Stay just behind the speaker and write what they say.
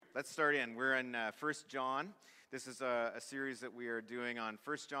Let's start in. We're in 1 John. This is a series that we are doing on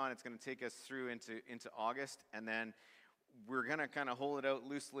 1 John. It's going to take us through into August, and then we're going to kind of hold it out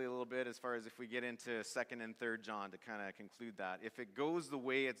loosely a little bit as far as if we get into 2nd and 3rd John to kind of conclude that. If it goes the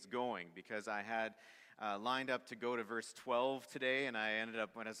way it's going, because I had lined up to go to verse 12 today, and I ended up,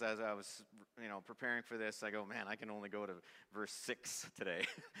 as I was preparing for this, I go, man, I can only go to verse 6 today.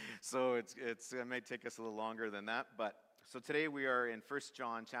 So it may take us a little longer than that, but so today we are in 1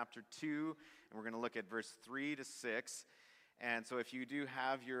 John chapter 2, and we're going to look at verse 3 to 6. And so if you do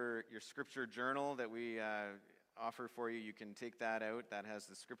have your scripture journal that we offer for you, you can take that out. That has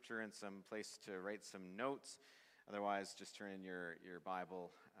the scripture and some place to write some notes. Otherwise, just turn in your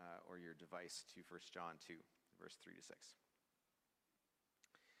Bible or your device to 1 John 2, verse 3 to 6.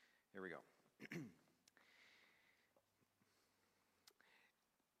 Here we go.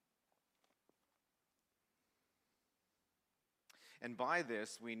 And by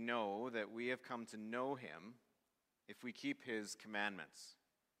this we know that we have come to know him if we keep his commandments.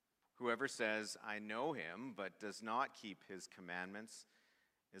 Whoever says, I know him, but does not keep his commandments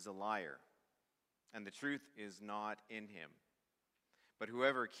is a liar, and the truth is not in him. But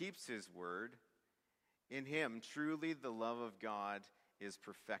whoever keeps his word, in him truly the love of God is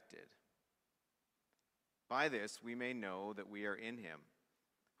perfected. By this we may know that we are in him.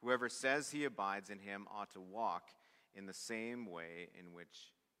 Whoever says he abides in him ought to walk in the same way in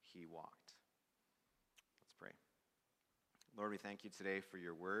which he walked. Let's pray. Lord, we thank you today for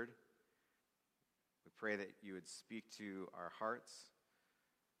your word. We pray that you would speak to our hearts,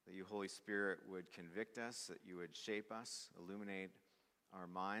 that you, Holy Spirit, would convict us, that you would shape us, illuminate our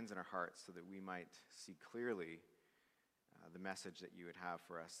minds and our hearts so that we might see clearly the message that you would have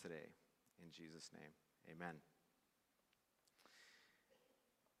for us today. In Jesus' name, amen.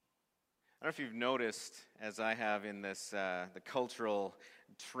 I don't know if you've noticed, as I have in this, the cultural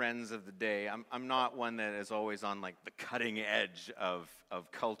trends of the day, I'm not one that is always on like the cutting edge of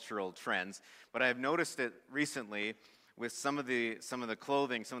cultural trends, but I've noticed it recently with some of the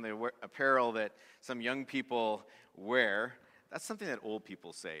clothing, some of the apparel that some young people wear. That's something that old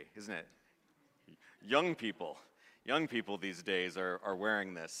people say, isn't it? Young people these days are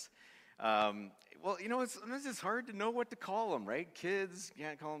wearing this. Well, sometimes it's hard to know what to call them, right? Kids, you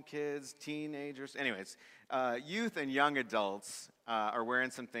can't call them kids, teenagers. Anyways, youth and young adults are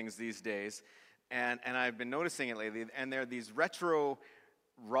wearing some things these days, and I've been noticing it lately, and they're these retro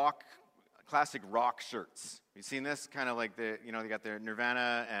classic rock shirts. You've seen this? Kind of like they got their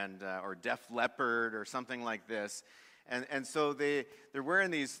Nirvana and or Def Leppard or something like this. And so they're wearing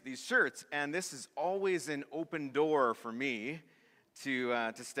these shirts, and this is always an open door for me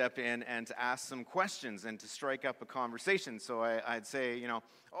to step in and to ask some questions and to strike up a conversation. So I'd say,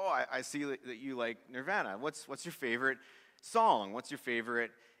 I see that you like Nirvana. What's your favorite song? What's your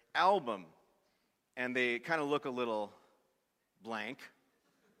favorite album? And they kind of look a little blank,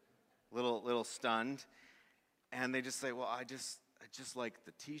 little stunned, and they just say, well, I just like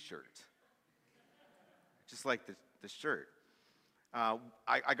the T-shirt. I just like the shirt.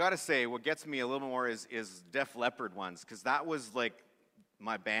 I got to say, what gets me a little more is Def Leppard ones, because that was like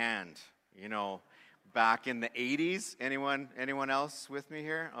my band, back in the 80s. Anyone else with me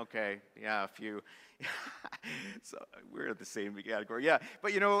here? Okay, yeah, a few. So we're at the same category. Yeah,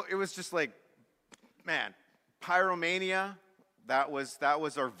 but it was just like, man, Pyromania, that was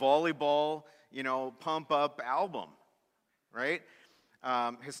our volleyball, pump up album, right?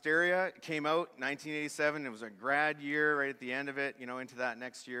 Hysteria came out 1987. It was a grad year right at the end of it, into that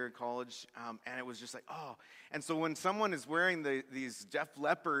next year of college. And it was just like, oh. And so when someone is wearing these Def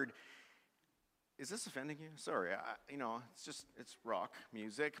Leppard, is this offending you? Sorry, it's rock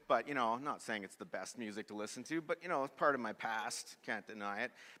music. But, I'm not saying it's the best music to listen to. But, it's part of my past. Can't deny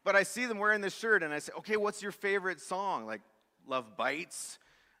it. But I see them wearing this shirt, and I say, okay, what's your favorite song? Like Love Bites,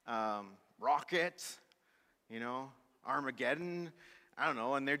 Rocket, Armageddon. I don't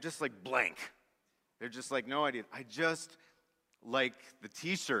know, and they're just like blank. They're just like, no idea. I just like the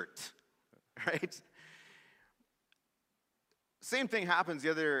T-shirt, right? Same thing happens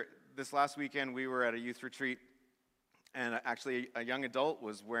this last weekend. We were at a youth retreat, and actually a young adult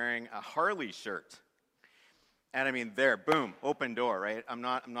was wearing a Harley shirt. And I mean, boom, open door, right? I'm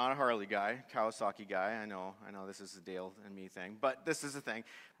not a Harley guy, Kawasaki guy. I know this is a Dale and me thing, but this is a thing.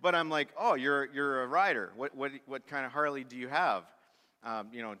 But I'm like, oh, you're a rider. What kind of Harley do you have?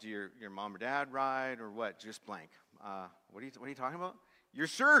 Do your mom or dad ride or what? Just blank. What are you talking about? Your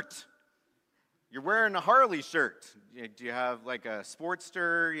shirt. You're wearing a Harley shirt. Do you have like a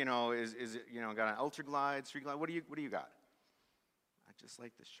Sportster? Is it got an Ultra Glide, Street Glide? What do you got? I just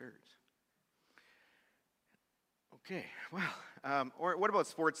like the shirt. Okay, well, or what about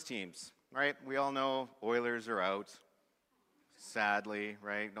sports teams, right? We all know Oilers are out, sadly,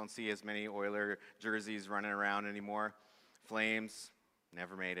 right? Don't see as many Oiler jerseys running around anymore. Flames,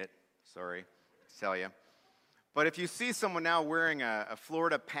 never made it, sorry to tell you. But if you see someone now wearing a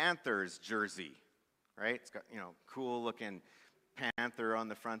Florida Panthers jersey, right? It's got, cool looking panther on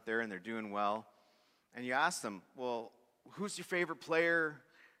the front there, and they're doing well. And you ask them, well, who's your favorite player?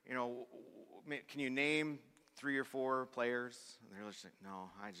 Can you name 3 or 4 players? And they're just like, no,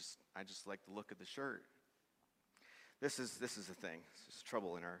 I just like the look of the shirt. This is the thing. It's just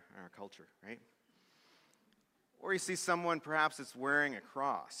trouble in our culture, right? Or you see someone perhaps that's wearing a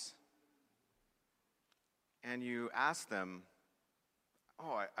cross, and you ask them,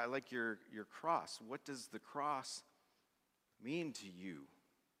 oh, I like your cross. What does the cross mean to you?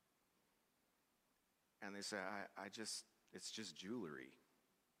 And they say, it's just jewelry.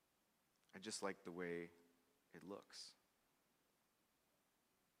 I just like the way it looks.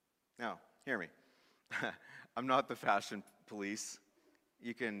 Now, hear me. I'm not the fashion police.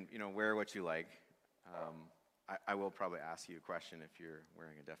 You can, wear what you like. I will probably ask you a question if you're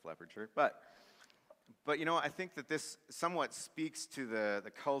wearing a Def Leppard shirt. But I think that this somewhat speaks to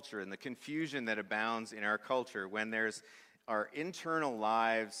the culture and the confusion that abounds in our culture when our internal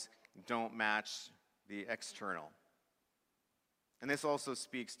lives don't match the external. And this also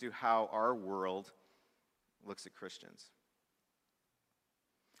speaks to how our world looks at Christians.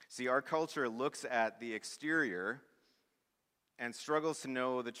 See, our culture looks at the exterior and struggles to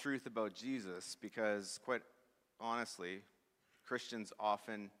know the truth about Jesus because, quite honestly, Christians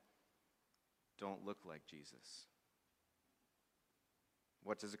often don't look like Jesus.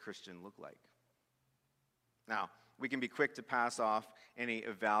 What does a Christian look like? Now, we can be quick to pass off any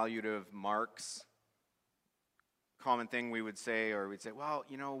evaluative marks. Common thing we would say, well,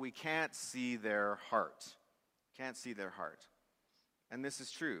 we can't see their heart. Can't see their heart. And this is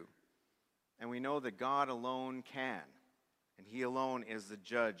true. And we know that God alone can. And He alone is the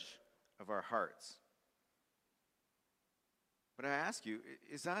judge of our hearts. But I ask you,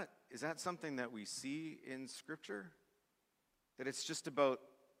 is that something that we see in Scripture? That it's just about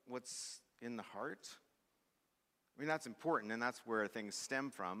what's in the heart? I mean, that's important, and that's where things stem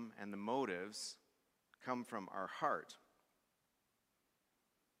from, and the motives come from our heart.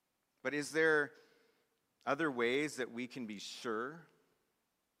 But is there other ways that we can be sure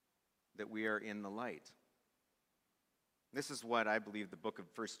that we are in the light? This is what I believe the book of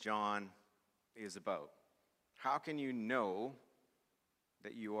 1 John is about. How can you know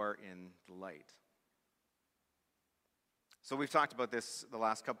that you are in the light? So we've talked about this the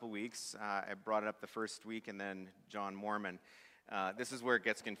last couple weeks. I brought it up the first week, and then John Mormon. This is where it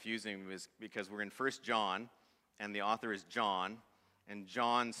gets confusing because we're in 1 John, and the author is John, and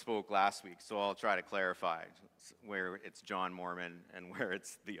John spoke last week, so I'll try to clarify where it's John Mormon and where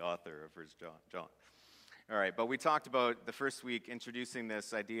it's the author of 1 John. All right, but we talked about the first week introducing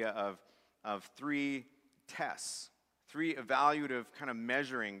this idea of 3 tests, 3 evaluative kind of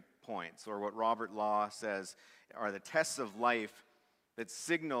measuring points, or what Robert Law says are the tests of life that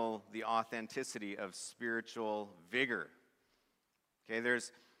signal the authenticity of spiritual vigor. Okay,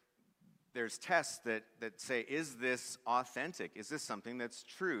 there's tests that say, is this authentic? Is this something that's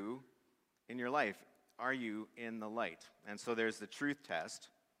true in your life? Are you in the light? And so there's the truth test,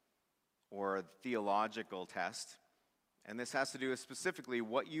 or theological test. And this has to do with specifically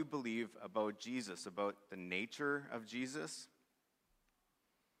what you believe about Jesus, about the nature of Jesus,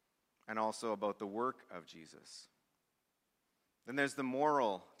 and also about the work of Jesus. Then there's the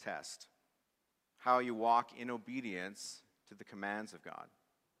moral test, how you walk in obedience to the commands of God.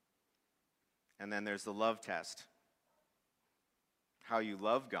 And then there's the love test, how you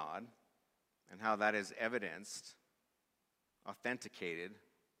love God and how that is evidenced, authenticated,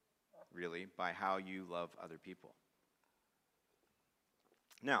 really, by how you love other people.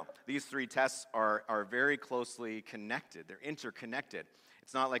 Now, these 3 tests are very closely connected. They're interconnected.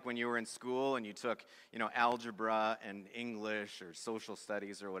 It's not like when you were in school and you took, algebra and English or social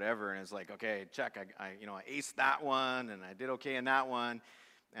studies or whatever, and it's like, okay, check, I aced that one, and I did okay in that one,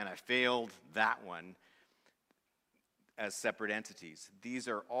 and I failed that one as separate entities. These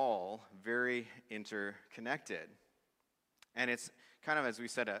are all very interconnected. And it's kind of, as we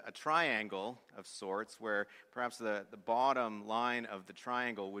said, a triangle of sorts, where perhaps the bottom line of the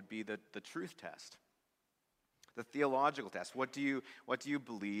triangle would be the truth test, the theological test. What do you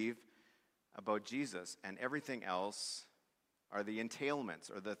believe about Jesus? And everything else are the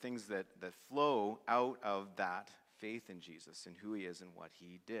entailments, or the things that flow out of that faith in Jesus and who He is and what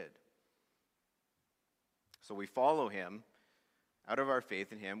He did. So we follow Him. Out of our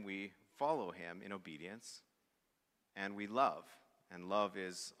faith in Him, we follow Him in obedience. and we love. And love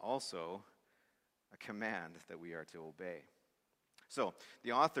is also a command that we are to obey. So,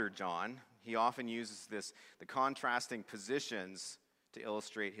 the author, John, he often uses the contrasting positions to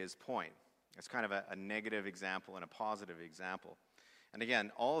illustrate his point. It's kind of a negative example and a positive example. And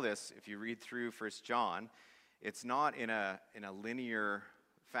again, all this, if you read through 1 John, it's not in a linear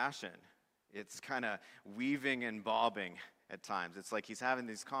fashion. It's kind of weaving and bobbing at times. It's like he's having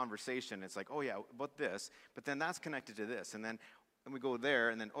this conversation. It's like, oh yeah, about this, but then that's connected to this. And then we go there,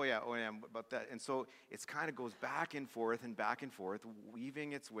 and then, oh yeah, about that. And so it kind of goes back and forth,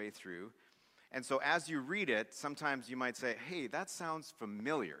 weaving its way through. And so as you read it, sometimes you might say, hey, that sounds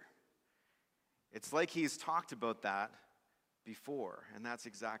familiar. It's like he's talked about that before. And that's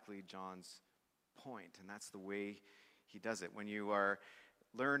exactly John's point. And that's the way he does it. When you are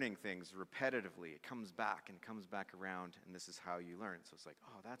learning things repetitively, it comes back and comes back around, and this is how you learn. So it's like,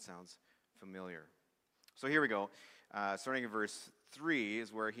 oh, that sounds familiar. So here we go. Starting in verse 3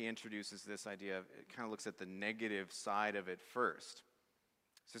 is where he introduces this idea of, it kind of looks at the negative side of it first.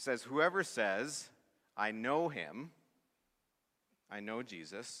 So it says, whoever says, I know him, I know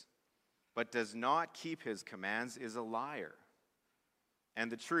Jesus, but does not keep his commands is a liar, and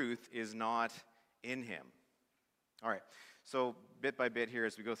the truth is not in him. All right, so bit by bit here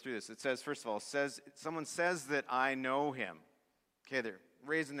as we go through this, it says, first of all, someone says that I know him. Okay, they're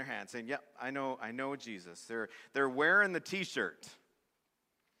raising their hand, saying, yep, I know Jesus. They're wearing the t-shirt.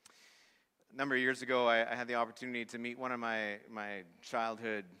 A number of years ago, I had the opportunity to meet one of my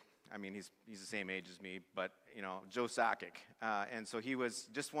childhood, he's the same age as me, but, Joe Sakic. And so he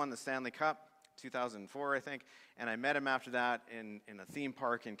just won the Stanley Cup, 2004, I think, and I met him after that in a theme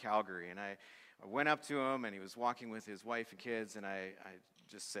park in Calgary. And I went up to him, and he was walking with his wife and kids, and I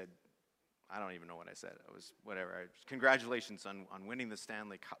just said, I don't even know what I said. It was whatever. Congratulations on winning the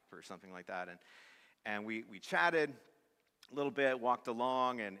Stanley Cup or something like that. And we chatted a little bit, walked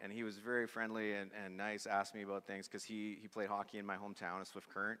along, and he was very friendly and nice, asked me about things because he played hockey in my hometown of Swift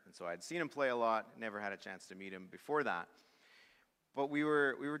Current, and so I'd seen him play a lot, never had a chance to meet him before that. But we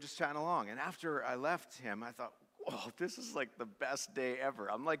were just chatting along, and after I left him, I thought, whoa, this is like the best day ever.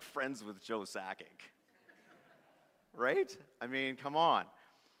 I'm like friends with Joe Sakic. Right? Come on.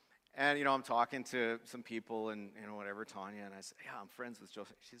 And, I'm talking to some people and, whatever, Tanya, and I said, yeah, I'm friends with Joe.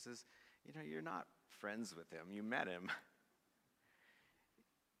 She says, you're not friends with him. You met him.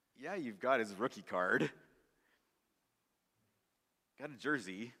 Yeah, you've got his rookie card. Got a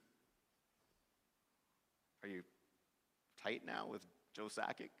jersey. Are you tight now with Joe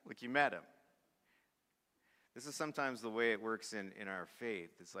Sakic? Like, you met him. This is sometimes the way it works in our faith.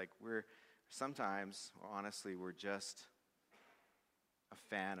 It's like honestly, we're just a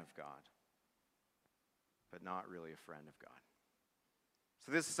fan of God, but not really a friend of God.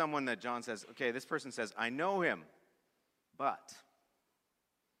 So this is someone that John says, okay, this person says, I know him, but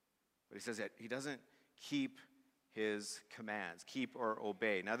he says that he doesn't keep his commands, keep or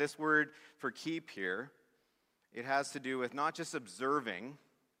obey. Now this word for keep here, it has to do with not just observing,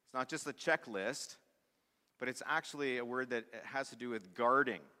 it's not just a checklist, but it's actually a word that has to do with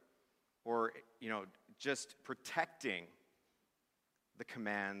guarding or, just protecting the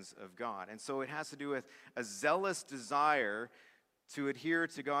commands of God. And so it has to do with a zealous desire to adhere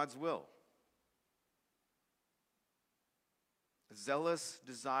to God's will. A zealous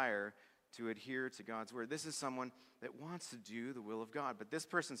desire to adhere to God's word. This is someone that wants to do the will of God. But this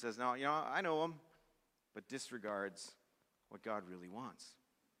person says, no, I know him, but disregards what God really wants.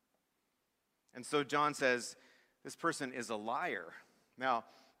 And so John says, this person is a liar. Now,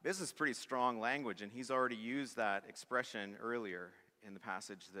 this is pretty strong language, and he's already used that expression earlier in the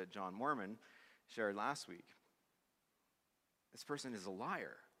passage that John Mormon shared last week. This person is a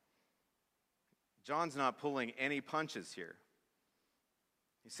liar. John's not pulling any punches here.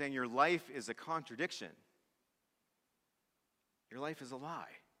 He's saying your life is a contradiction. Your life is a lie.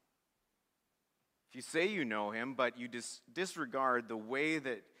 If you say you know him, but you disregard the way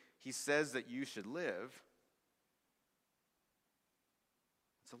that he says that you should live,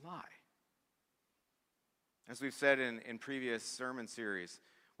 it's a lie. As we've said in previous sermon series,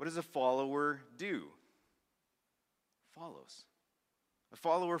 what does a follower do? Follows. A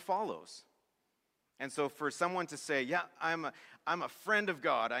follower follows. And so for someone to say, yeah, I'm a friend of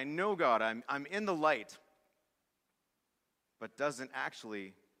God, I know God, I'm in the light, but doesn't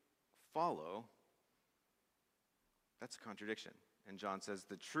actually follow, that's a contradiction. And John says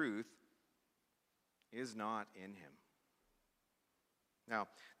the truth is not in him. Now,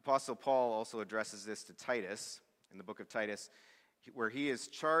 Apostle Paul also addresses this to Titus in the book of Titus, where he is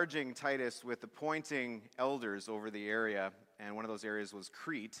charging Titus with appointing elders over the area, and one of those areas was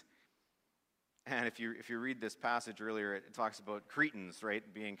Crete. And if you read this passage earlier, it talks about Cretans, right,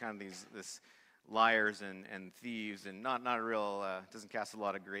 being kind of this liars and thieves, and not a real, doesn't cast a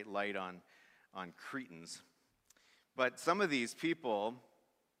lot of great light on Cretans. But some of these people,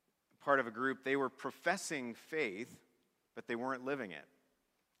 part of a group, they were professing faith, but they weren't living it.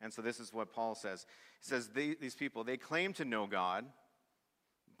 And so this is what Paul says. He says these people, they claim to know God,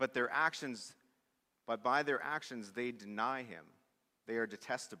 but by their actions they deny him. They are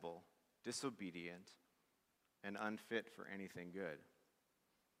detestable, disobedient, and unfit for anything good.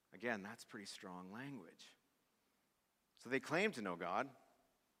 Again, that's pretty strong language. So they claim to know God,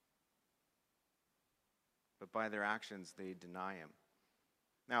 but by their actions they deny him.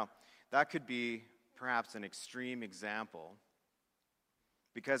 Now, that could be perhaps an extreme example,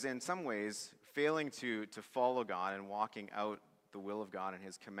 because in some ways, failing to follow God and walking out the will of God and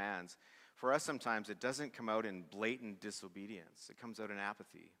his commands, for us sometimes it doesn't come out in blatant disobedience. It comes out in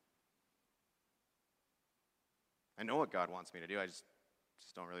apathy. I know what God wants me to do, I just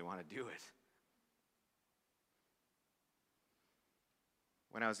don't really want to do it.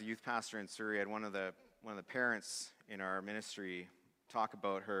 When I was a youth pastor in Surrey, I had one of the parents in our ministry talk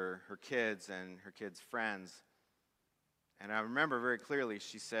about her kids and her kids' friends. And I remember very clearly,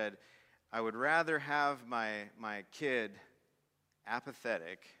 she said, I would rather have my kid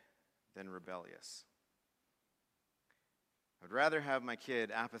apathetic than rebellious. I would rather have my kid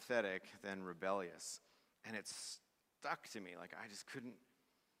apathetic than rebellious. And it stuck to me, like I just couldn't.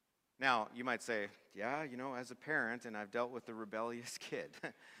 Now, you might say, yeah, as a parent, and I've dealt with a rebellious kid,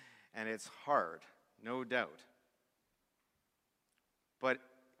 and it's hard, no doubt. But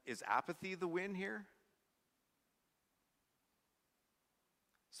is apathy the win here?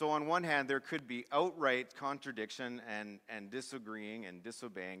 So on one hand, there could be outright contradiction and disagreeing and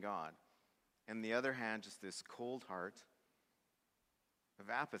disobeying God. And the other hand, just this cold heart of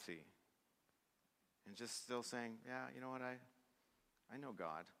apathy. And just still saying, yeah, you know what, I know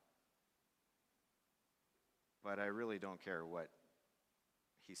God. But I really don't care what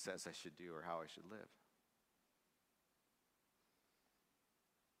he says I should do or how I should live.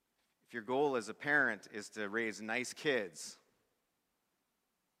 If your goal as a parent is to raise nice kids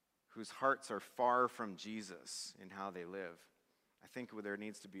whose hearts are far from Jesus in how they live, I think there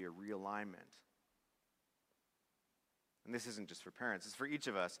needs to be a realignment. And this isn't just for parents, it's for each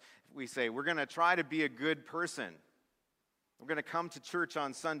of us. If we say, we're going to try to be a good person, we're going to come to church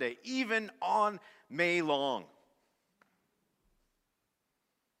on Sunday, even on May long.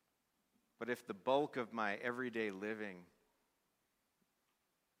 But if the bulk of my everyday living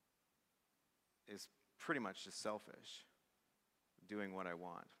is pretty much just selfish, doing what I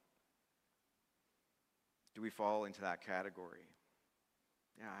want, do we fall into that category?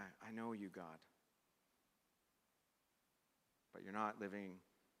 Yeah, I know you, God. But you're not living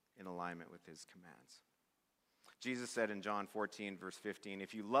in alignment with his commands. Jesus said in John 14, verse 15,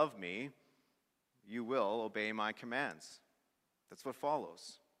 if you love me, you will obey my commands. That's what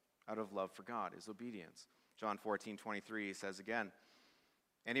follows out of love for God, is obedience. John 14:23 says again,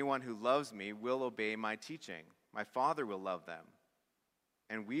 anyone who loves me will obey my teaching. My Father will love them,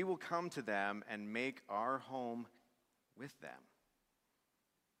 and we will come to them and make our home with them.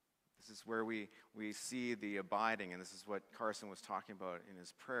 This is where we see the abiding, and this is what Carson was talking about in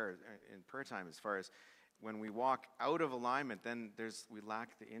his prayer time, as far as when we walk out of alignment, then we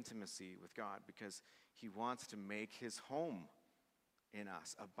lack the intimacy with God, because he wants to make his home in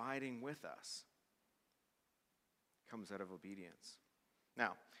us, abiding with us. It comes out of obedience.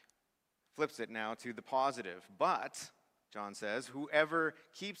 Now, flips it now to the positive. But, John says, whoever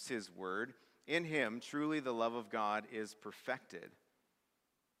keeps his word, in him truly the love of God is perfected.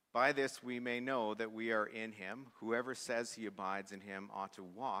 By this we may know that we are in him. Whoever says he abides in him ought to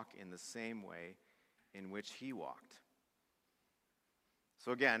walk in the same way in which he walked.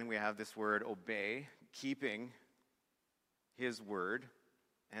 So again, we have this word obey, keeping his word.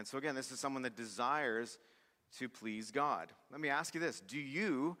 And so again, this is someone that desires to please God. Let me ask you this. Do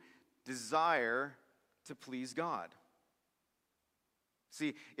you desire to please God?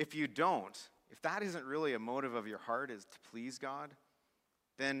 See, if you don't, if that isn't really a motive of your heart, is to please God,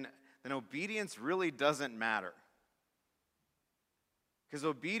 then obedience really doesn't matter. Because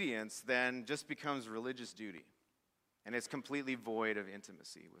obedience then just becomes religious duty, and it's completely void of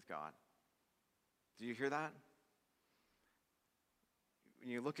intimacy with God. Do you hear that? When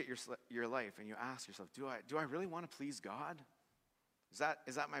you look at your life and you ask yourself, do I really want to please God? Is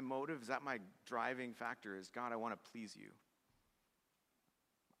that my motive? Is that my driving factor? Is God, I want to please you.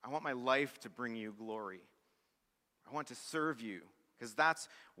 I want my life to bring you glory. I want to serve you, because that's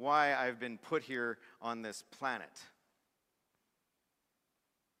why I've been put here on this planet.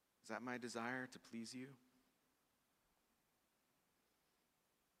 that my desire, to please you?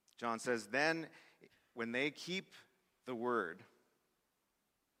 John says, then when they keep the word,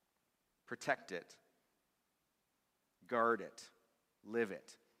 protect it, guard it, live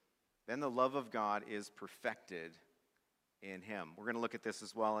it, then the love of God is perfected in him. We're going to look at this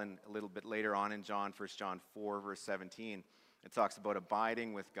as well in a little bit later on in John, 1 John 4, verse 17. It talks about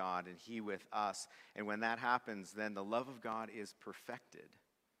abiding with God and he with us. And when that happens, then the love of God is perfected.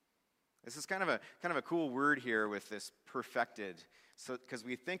 This is kind of a cool word here with this perfected. So, because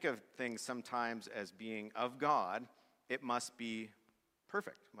we think of things sometimes as being of God, it must be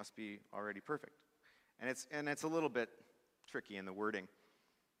perfect, must be already perfect. And it's a little bit tricky in the wording.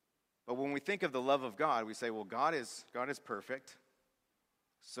 But when we think of the love of God, we say, well, God is perfect,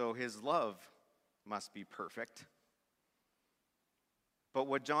 so his love must be perfect. But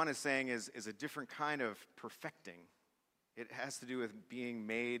what John is saying is a different kind of perfecting. It has to do with being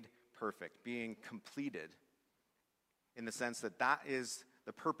made perfect, being completed, in the sense that that is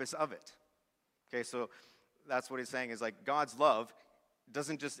the purpose of it. Okay, so that's what he's saying is like God's love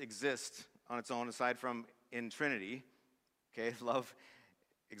doesn't just exist on its own aside from in Trinity. Okay, love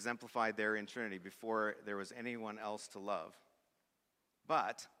exemplified there in Trinity before there was anyone else to love.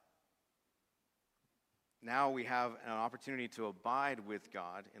 But now we have an opportunity to abide with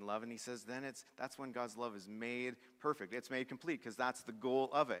God in love, and he says then that's when God's love is made perfect. It's made complete because that's the goal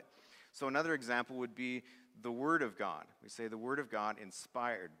of it. So another example would be the Word of God. We say the Word of God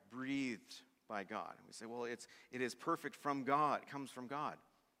inspired, breathed by God. And we say, well, it is perfect from God. It comes from God.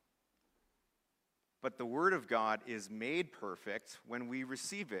 But the Word of God is made perfect when we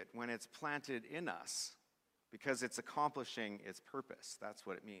receive it, when it's planted in us, because it's accomplishing its purpose. That's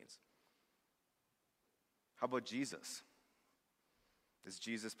what it means. How about Jesus? Is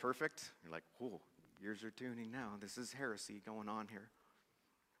Jesus perfect? You're like, whoa, ears are tuning now. This is heresy going on here.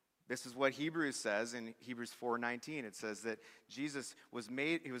 This is what Hebrews says in Hebrews 4:19. It says that Jesus was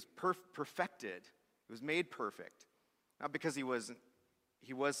made, he was perfected. He was made perfect. Not because he was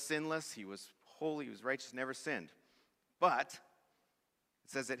sinless, he was holy, he was righteous, never sinned. But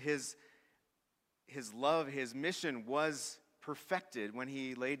it says that his love, his mission was perfected when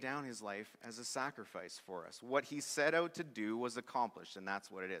he laid down his life as a sacrifice for us. What he set out to do was accomplished, and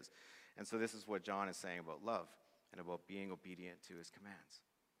that's what it is. And so this is what John is saying about love and about being obedient to his commands.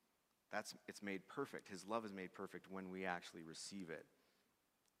 It's made perfect. His love is made perfect when we actually receive it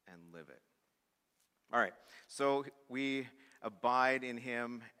and live it. All right, so we abide in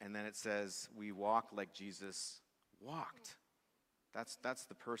him, and then it says we walk like Jesus walked. That's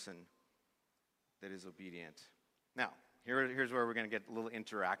the person that is obedient. Now, here's where we're going to get a little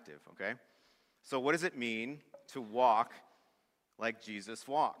interactive, okay? So what does it mean to walk like Jesus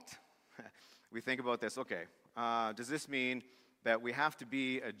walked? We think about this, okay, does this mean that we have to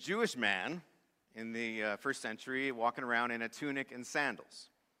be a Jewish man in the first century walking around in a tunic and sandals?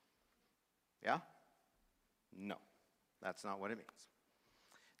 Yeah? No, that's not what it means.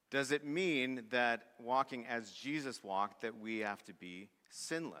 Does it mean that walking as Jesus walked, that we have to be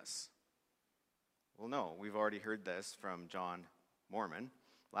sinless? Well, no. We've already heard this from John Mormon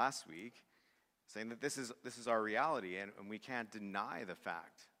last week, saying that this is our reality, and we can't deny the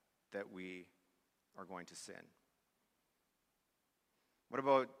fact that we are going to sin. What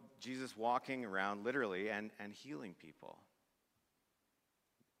about Jesus walking around literally and healing people?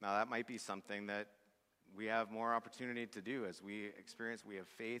 Now, that might be something that we have more opportunity to do as we have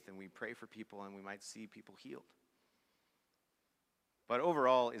faith and we pray for people and we might see people healed. But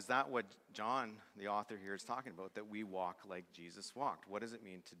overall, is that what John, the author here, is talking about, that we walk like Jesus walked? What does it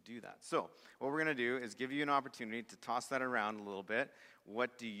mean to do that? So what we're going to do is give you an opportunity to toss that around a little bit.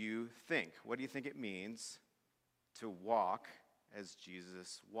 What do you think? What do you think it means to walk as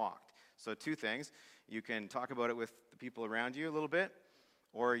Jesus walked? So two things. You can talk about it with the people around you a little bit,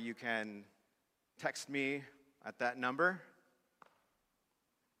 or you can text me at that number.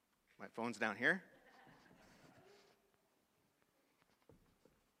 My phone's down here.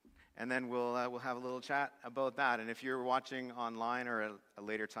 And then we'll have a little chat about that. And if you're watching online or a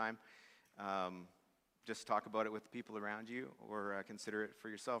later time, just talk about it with the people around you, or consider it for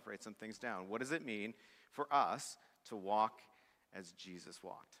yourself. Write some things down. What does it mean for us to walk as Jesus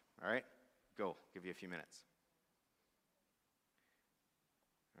walked? All right? Go. Give you a few minutes.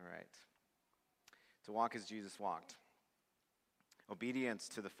 All right. To walk as Jesus walked. Obedience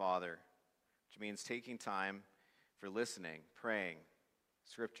to the Father, which means taking time for listening, praying,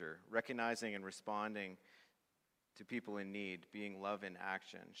 Scripture, recognizing and responding to people in need, being love in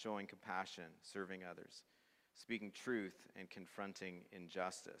action, showing compassion, serving others, speaking truth and confronting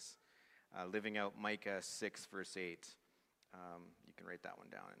injustice, living out Micah 6, verse 8, You can write that one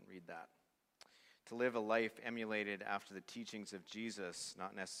down and read that. To live a life emulated after the teachings of Jesus,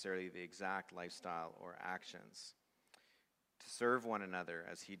 not necessarily the exact lifestyle or actions. To serve one another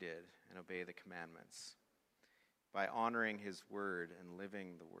as he did and obey the commandments by honoring his word and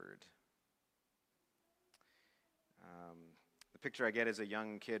living the word. The picture I get is a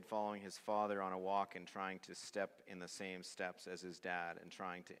young kid following his father on a walk and trying to step in the same steps as his dad and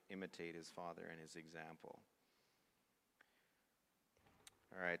trying to imitate his father and his example.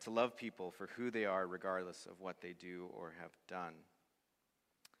 All right, to love people for who they are regardless of what they do or have done.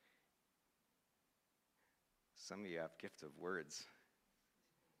 Some of you have gift of words.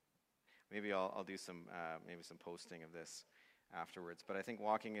 Maybe I'll do some posting of this afterwards. But I think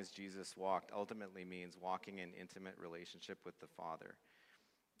walking as Jesus walked ultimately means walking in intimate relationship with the Father.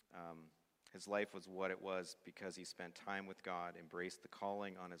 His life was what it was because he spent time with God, embraced the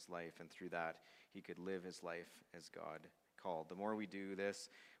calling on his life, and through that he could live his life as God called. The more we do this,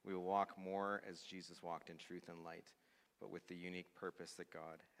 we will walk more as Jesus walked in truth and light, but with the unique purpose that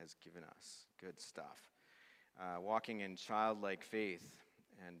God has given us. Good stuff. Walking in childlike faith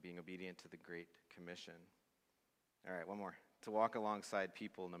and being obedient to the Great Commission. All right, one more. To walk alongside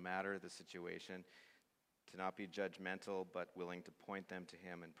people no matter the situation, to not be judgmental but willing to point them to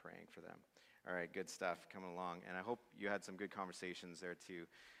him and praying for them. All right, good stuff coming along. And I hope you had some good conversations there too.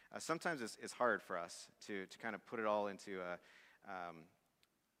 Sometimes it's hard for us to kind of put it all into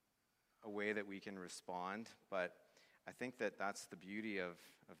a way that we can respond, but I think that that's the beauty of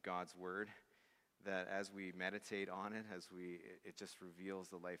God's word, that as we meditate on it, it just reveals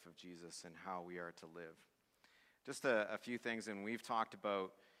the life of Jesus and how we are to live. Just a few things, and we've talked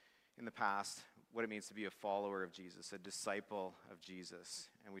about in the past what it means to be a follower of Jesus, a disciple of Jesus.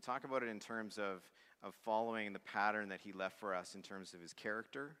 And we talk about it in terms of following the pattern that he left for us in terms of his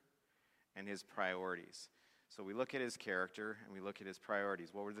character and his priorities. So we look at his character and we look at his priorities.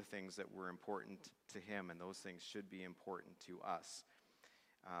 What were the things that were important to him? And those things should be important to us.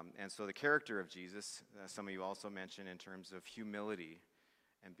 And so the character of Jesus, some of you also mentioned in terms of humility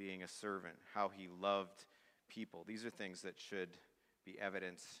and being a servant, how he loved people. These are things that should be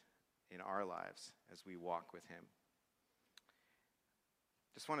evident in our lives as we walk with him.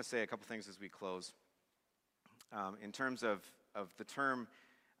 Just want to say a couple things as we close. In terms of the term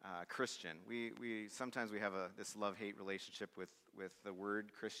Christian, we sometimes have this love-hate relationship with the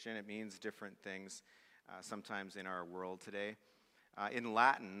word Christian. It means different things sometimes in our world today. In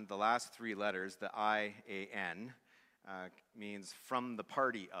Latin, the last three letters, the I-A-N, means from the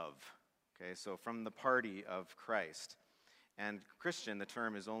party of. Okay, so from the party of Christ. And Christian, the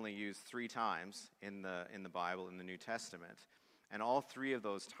term is only used 3 times in the Bible, in the New Testament. And all 3 of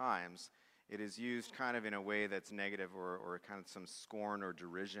those times, it is used kind of in a way that's negative or kind of some scorn or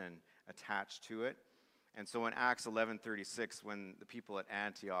derision attached to it. And so in Acts 11:36, when the people at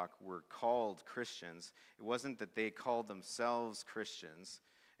Antioch were called Christians, it wasn't that they called themselves Christians.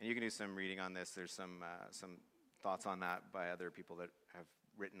 And you can do some reading on this. There's some thoughts on that by other people that have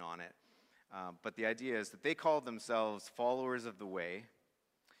written on it. But the idea is that they called themselves followers of the way,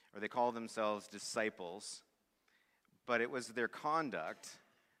 or they called themselves disciples, but it was their conduct,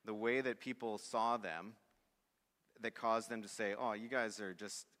 the way that people saw them, that caused them to say, oh, you guys are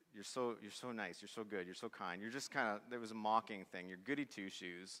just, you're so nice, you're so good, you're so kind. You're just kind of, there was a mocking thing. You're goody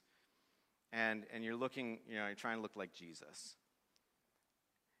two-shoes, and you're looking, you're trying to look like Jesus.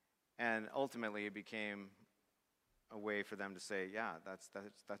 And ultimately it became a way for them to say, yeah,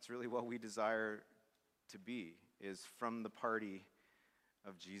 that's really what we desire to be, is from the party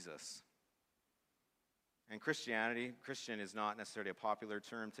of Jesus. And Christian is not necessarily a popular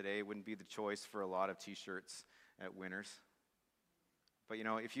term today. It wouldn't be the choice for a lot of t-shirts at Winners. But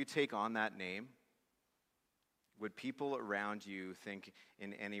if you take on that name, would people around you think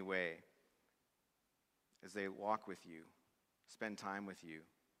in any way, as they walk with you, spend time with you,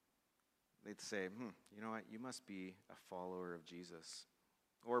 they'd say, you know what, you must be a follower of Jesus.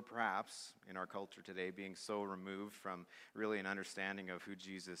 Or perhaps, in our culture today, being so removed from really an understanding of who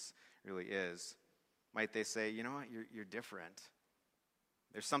Jesus really is, might they say, you know what, you're different.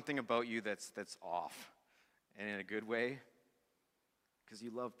 There's something about you that's off, and in a good way, because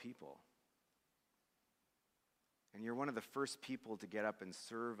you love people. And you're one of the first people to get up and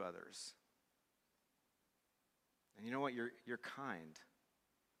serve others. And you know what, you're kind.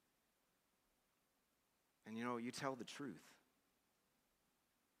 And you tell the truth.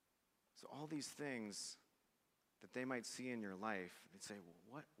 So all these things that they might see in your life, they'd say,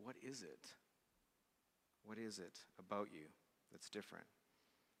 well, what is it? What is it about you that's different?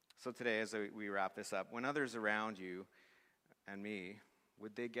 So today, as we wrap this up, when others around you and me,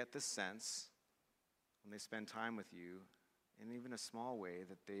 would they get the sense when they spend time with you in even a small way,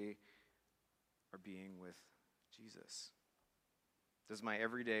 that they are being with Jesus? Does my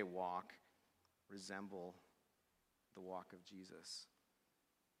everyday walk resemble the walk of Jesus?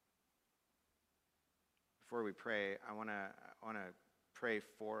 Before we pray, I want to pray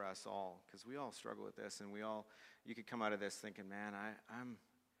for us all, because we all struggle with this, and you could come out of this thinking, man, I'm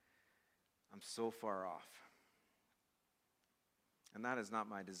so far off. And that is not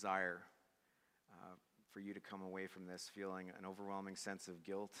my desire, for you to come away from this feeling an overwhelming sense of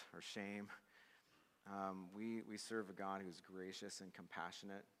guilt or shame. We serve a God who's gracious and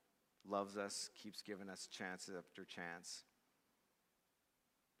compassionate, loves us, keeps giving us chance after chance.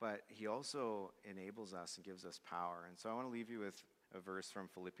 But he also enables us and gives us power. And so I want to leave you with a verse from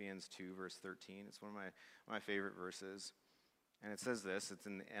Philippians 2, verse 13. It's one of my favorite verses. And it says this, it's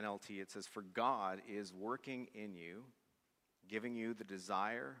in the NLT. It says, "For God is working in you, giving you the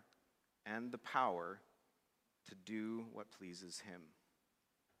desire and the power to do what pleases him."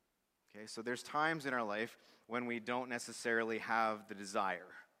 Okay, so there's times in our life when we don't necessarily have the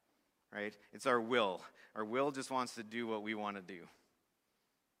desire, right? It's our will. Our will just wants to do what we want to do.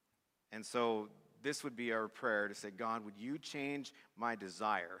 And so this would be our prayer, to say, God, would you change my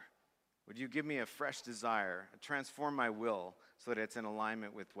desire? Would you give me a fresh desire, transform my will so that it's in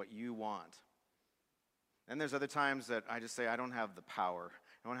alignment with what you want? And there's other times that I just say, I don't have the power.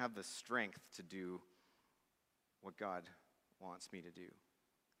 I don't have the strength to do what God wants me to do.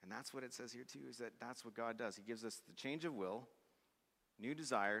 And that's what it says here too, is that that's what God does. He gives us the change of will, new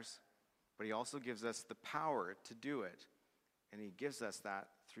desires, but he also gives us the power to do it. And he gives us that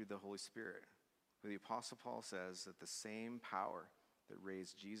through the Holy Spirit. The Apostle Paul says that the same power that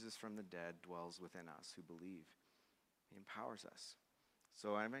raised Jesus from the dead dwells within us who believe. He empowers us.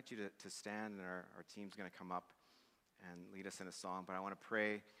 So I invite you to stand, and our team's going to come up and lead us in a song, but I want to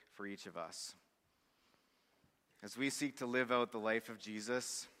pray for each of us. As we seek to live out the life of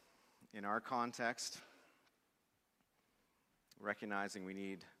Jesus in our context, recognizing we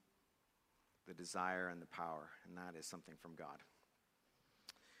need the desire and the power, and that is something from God.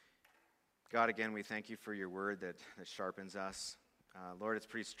 God, again, we thank you for your word that sharpens us. Lord, it's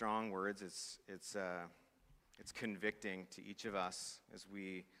pretty strong words. It's convicting to each of us as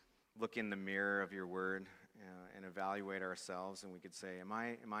we look in the mirror of your word and evaluate ourselves, and we could say, am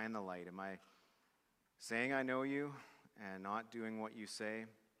I in the light? Am I saying I know you and not doing what you say,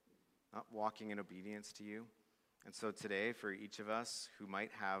 not walking in obedience to you? And so today, for each of us who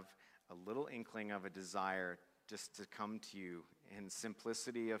might have a little inkling of a desire just to come to you in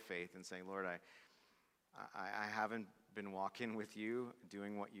simplicity of faith and saying, Lord, I haven't been walking with you,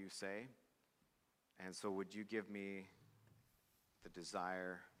 doing what you say, and so would you give me the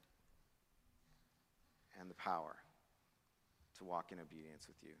desire and the power to walk in obedience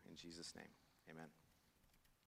with you? In Jesus' name, amen.